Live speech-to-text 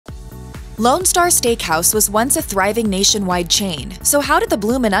Lone Star Steakhouse was once a thriving nationwide chain, so how did the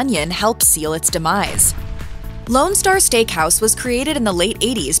Bloomin Onion help seal its demise? Lone Star Steakhouse was created in the late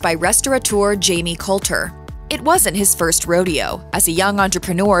 80s by restaurateur Jamie Coulter. It wasn't his first rodeo. As a young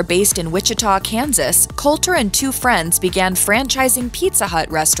entrepreneur based in Wichita, Kansas, Coulter and two friends began franchising Pizza Hut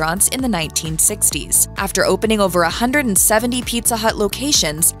restaurants in the 1960s. After opening over 170 Pizza Hut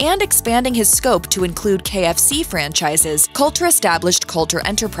locations and expanding his scope to include KFC franchises, Coulter established Coulter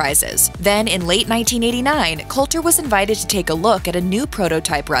Enterprises. Then, in late 1989, Coulter was invited to take a look at a new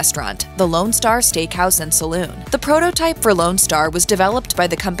prototype restaurant, the Lone Star Steakhouse and Saloon. The prototype for Lone Star was developed by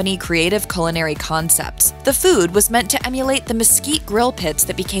the company Creative Culinary Concepts. The food was meant to emulate the mesquite grill pits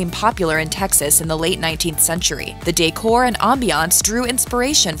that became popular in Texas in the late 19th century. The decor and ambiance drew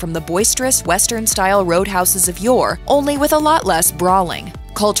inspiration from the boisterous Western-style roadhouses of yore, only with a lot less brawling.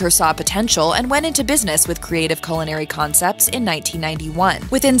 Coulter saw potential and went into business with Creative Culinary Concepts in 1991.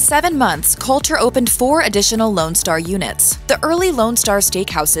 Within 7 months, Coulter opened 4 additional Lone Star units. The early Lone Star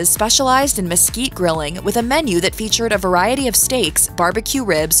Steakhouses specialized in mesquite grilling with a menu that featured a variety of steaks, barbecue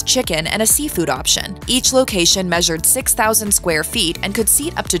ribs, chicken, and a seafood option. Each location measured 6,000 square feet and could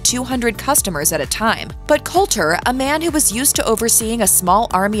seat up to 200 customers at a time. But Coulter, a man who was used to overseeing a small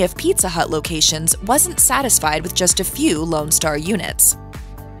army of Pizza Hut locations, wasn't satisfied with just a few Lone Star units.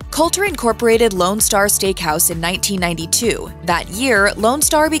 Coulter incorporated Lone Star Steakhouse in 1992. That year, Lone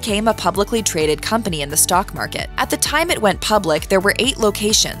Star became a publicly traded company in the stock market. At the time it went public, there were 8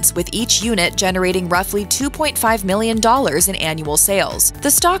 locations, with each unit generating roughly $2.5 million in annual sales. The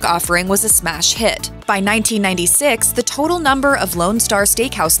stock offering was a smash hit. By 1996, the total number of Lone Star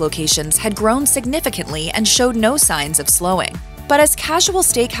Steakhouse locations had grown significantly and showed no signs of slowing. But as casual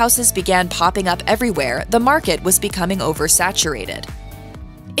steakhouses began popping up everywhere, the market was becoming oversaturated.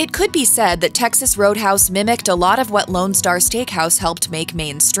 It could be said that Texas Roadhouse mimicked a lot of what Lone Star Steakhouse helped make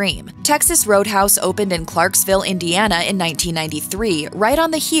mainstream. Texas Roadhouse opened in Clarksville, Indiana in 1993, right on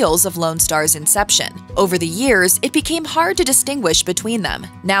the heels of Lone Star's inception. Over the years, it became hard to distinguish between them.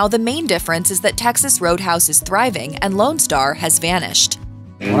 Now the main difference is that Texas Roadhouse is thriving and Lone Star has vanished.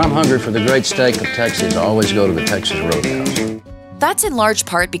 When I'm hungry for the great steak of Texas, I always go to the Texas Roadhouse. That's in large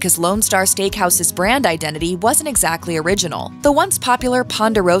part because Lone Star Steakhouse's brand identity wasn't exactly original. The once popular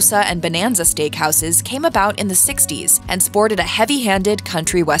Ponderosa and Bonanza steakhouses came about in the 60s and sported a heavy-handed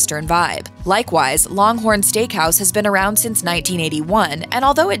country western vibe. Likewise, Longhorn Steakhouse has been around since 1981, and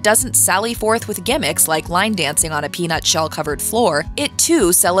although it doesn't sally forth with gimmicks like line dancing on a peanut shell-covered floor, it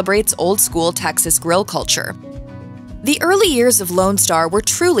too celebrates old-school Texas grill culture. The early years of Lone Star were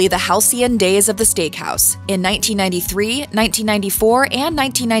truly the halcyon days of the steakhouse. In 1993, 1994, and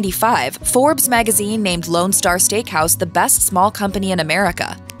 1995, Forbes magazine named Lone Star Steakhouse the best small company in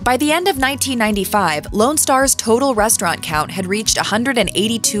America. By the end of 1995, Lone Star's total restaurant count had reached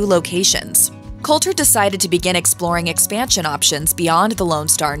 182 locations. Coulter decided to begin exploring expansion options beyond the Lone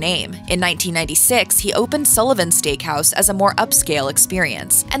Star name. In 1996, he opened Sullivan's Steakhouse as a more upscale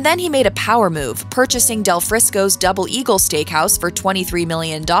experience. And then he made a power move, purchasing Del Frisco's Double Eagle Steakhouse for $23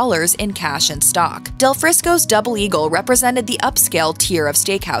 million in cash and stock. Del Frisco's Double Eagle represented the upscale tier of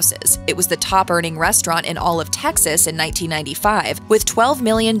steakhouses. It was the top-earning restaurant in all of Texas in 1995, with $12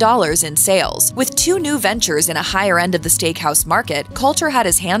 million in sales. With 2 new ventures in a higher end of the steakhouse market, Coulter had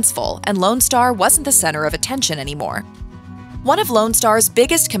his hands full, and Lone Star wasn't the center of attention anymore. One of Lone Star's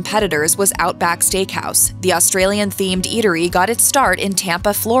biggest competitors was Outback Steakhouse. The Australian-themed eatery got its start in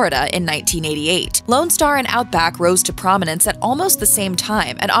Tampa, Florida in 1988. Lone Star and Outback rose to prominence at almost the same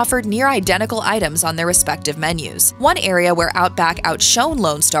time and offered near-identical items on their respective menus. One area where Outback outshone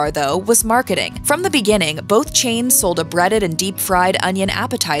Lone Star, though, was marketing. From the beginning, both chains sold a breaded and deep-fried onion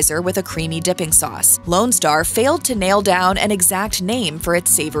appetizer with a creamy dipping sauce. Lone Star failed to nail down an exact name for its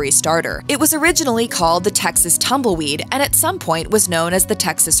savory starter. It was originally called the Texas Tumbleweed, and at some point was known as the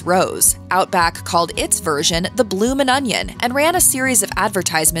Texas Rose. Outback called its version the Bloomin Onion and ran a series of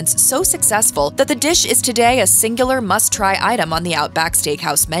advertisements so successful that the dish is today a singular must-try item on the Outback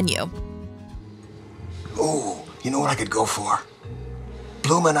Steakhouse menu. Oh, you know what I could go for?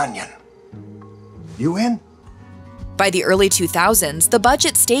 Bloomin Onion. You in? By the early 2000s, the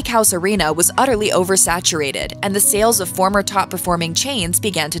budget steakhouse arena was utterly oversaturated, and the sales of former top-performing chains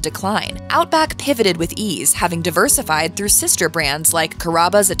began to decline. Outback pivoted with ease, having diversified through sister brands like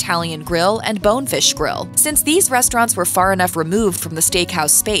Carrabba's Italian Grill and Bonefish Grill. Since these restaurants were far enough removed from the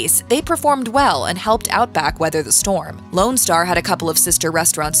steakhouse space, they performed well and helped Outback weather the storm. Lone Star had a couple of sister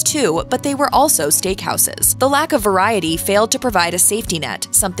restaurants too, but they were also steakhouses. The lack of variety failed to provide a safety net,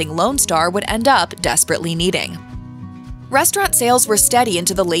 something Lone Star would end up desperately needing. Restaurant sales were steady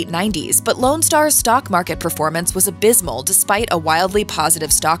into the late 90s, but Lone Star's stock market performance was abysmal despite a wildly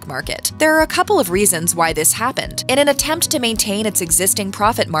positive stock market. There are a couple of reasons why this happened. In an attempt to maintain its existing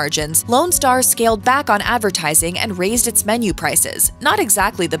profit margins, Lone Star scaled back on advertising and raised its menu prices, not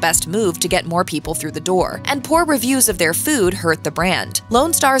exactly the best move to get more people through the door, and poor reviews of their food hurt the brand.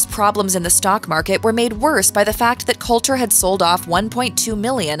 Lone Star's problems in the stock market were made worse by the fact that Coulter had sold off 1.2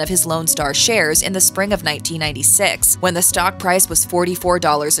 million of his Lone Star shares in the spring of 1996, when the stock price was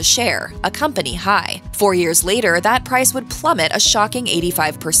 $44 a share, a company high. 4 years later, that price would plummet a shocking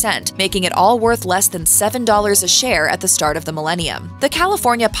 85%, making it all worth less than $7 a share at the start of the millennium. The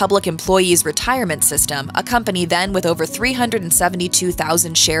California Public Employees Retirement System, a company then with over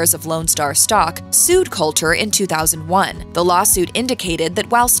 372,000 shares of Lone Star stock, sued Coulter in 2001. The lawsuit indicated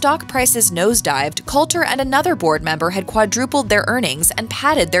that while stock prices nosedived, Coulter and another board member had quadrupled their earnings and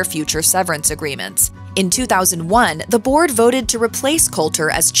padded their future severance agreements. In 2001, the board voted to replace Coulter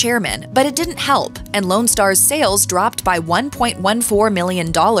as chairman, but it didn't help, and Lone Star's sales dropped by $1.14 million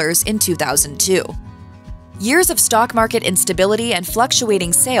in 2002. Years of stock market instability and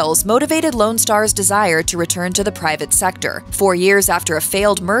fluctuating sales motivated Lone Star's desire to return to the private sector. 4 years after a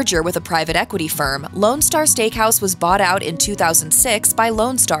failed merger with a private equity firm, Lone Star Steakhouse was bought out in 2006 by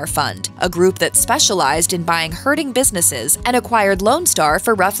Lone Star Fund, a group that specialized in buying hurting businesses, and acquired Lone Star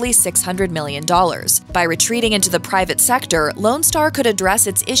for roughly $600 million. By retreating into the private sector, Lone Star could address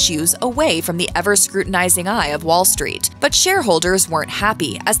its issues away from the ever-scrutinizing eye of Wall Street. But shareholders weren't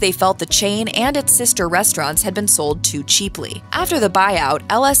happy, as they felt the chain and its sister restaurants had been sold too cheaply. After the buyout,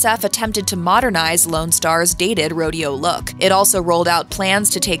 LSF attempted to modernize Lone Star's dated rodeo look. It also rolled out plans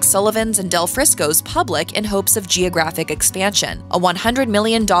to take Sullivan's and Del Frisco's public in hopes of geographic expansion. A $100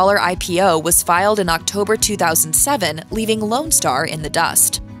 million IPO was filed in October 2007, leaving Lone Star in the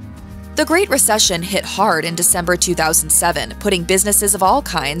dust. The Great Recession hit hard in December 2007, putting businesses of all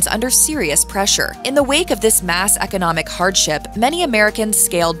kinds under serious pressure. In the wake of this mass economic hardship, many Americans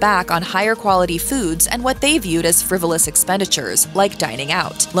scaled back on higher quality foods and what they viewed as frivolous expenditures, like dining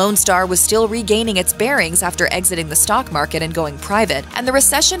out. Lone Star was still regaining its bearings after exiting the stock market and going private, and the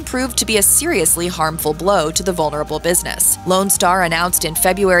recession proved to be a seriously harmful blow to the vulnerable business. Lone Star announced in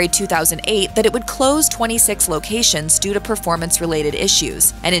February 2008 that it would close 26 locations due to performance-related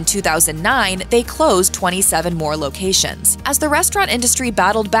issues, and in 2009, they closed 27 more locations. As the restaurant industry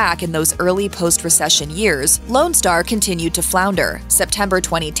battled back in those early post-recession years, Lone Star continued to flounder. September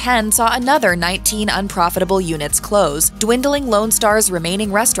 2010 saw another 19 unprofitable units close, dwindling Lone Star's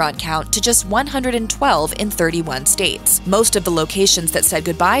remaining restaurant count to just 112 in 31 states. Most of the locations that said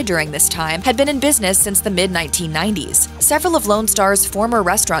goodbye during this time had been in business since the mid-1990s. Several of Lone Star's former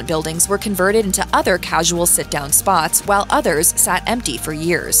restaurant buildings were converted into other casual sit-down spots, while others sat empty for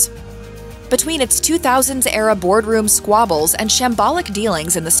years. Between its 2000s-era boardroom squabbles and shambolic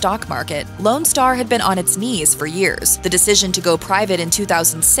dealings in the stock market, Lone Star had been on its knees for years. The decision to go private in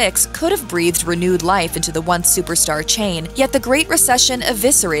 2006 could have breathed renewed life into the once superstar chain, yet the Great Recession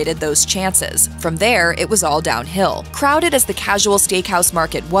eviscerated those chances. From there, it was all downhill. Crowded as the casual steakhouse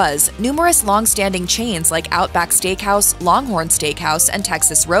market was, numerous long-standing chains like Outback Steakhouse, Longhorn Steakhouse, and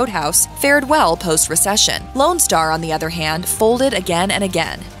Texas Roadhouse fared well post-recession. Lone Star, on the other hand, folded again and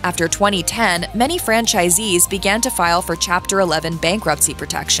again. After 2010, many franchisees began to file for Chapter 11 bankruptcy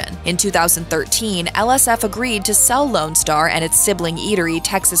protection. In 2013, LSF agreed to sell Lone Star and its sibling eatery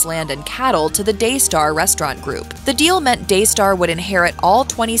Texas Land and Cattle to the Daystar Restaurant Group. The deal meant Daystar would inherit all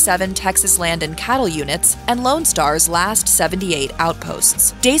 27 Texas Land and Cattle units and Lone Star's last 78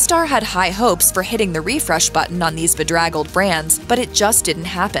 outposts. Daystar had high hopes for hitting the refresh button on these bedraggled brands, but it just didn't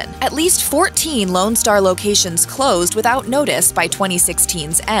happen. At least 14 Lone Star locations closed without notice by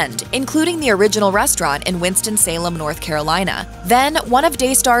 2016's end, including the original restaurant in Winston-Salem, North Carolina. Then, one of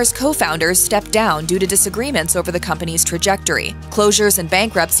Daystar's co-founders stepped down due to disagreements over the company's trajectory. Closures and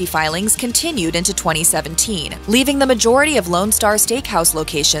bankruptcy filings continued into 2017, leaving the majority of Lone Star Steakhouse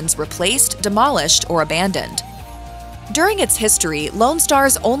locations replaced, demolished, or abandoned. During its history, Lone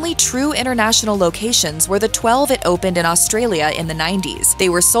Star's only true international locations were the 12 it opened in Australia in the 90s. They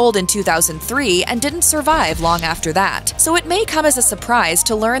were sold in 2003 and didn't survive long after that. So it may come as a surprise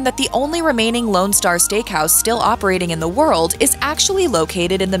to learn that the only remaining Lone Star Steakhouse still operating in the world is actually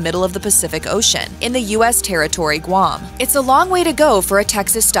located in the middle of the Pacific Ocean, in the U.S. territory Guam. It's a long way to go for a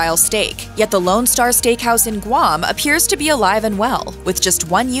Texas-style steak, yet the Lone Star Steakhouse in Guam appears to be alive and well. With just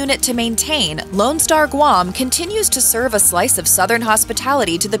one unit to maintain, Lone Star Guam continues to serve a slice of Southern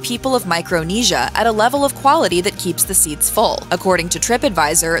hospitality to the people of Micronesia at a level of quality that keeps the seats full. According to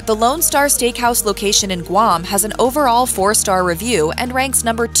TripAdvisor, the Lone Star Steakhouse location in Guam has an overall 4-star review and ranks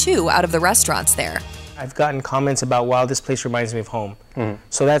number 2 out of the restaurants there. I've gotten comments about, wow, this place reminds me of home.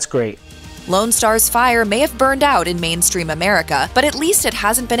 So that's great. Lone Star's fire may have burned out in mainstream America, but at least it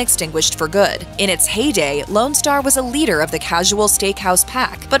hasn't been extinguished for good. In its heyday, Lone Star was a leader of the casual steakhouse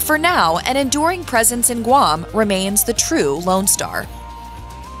pack, but for now, an enduring presence in Guam remains the true Lone Star.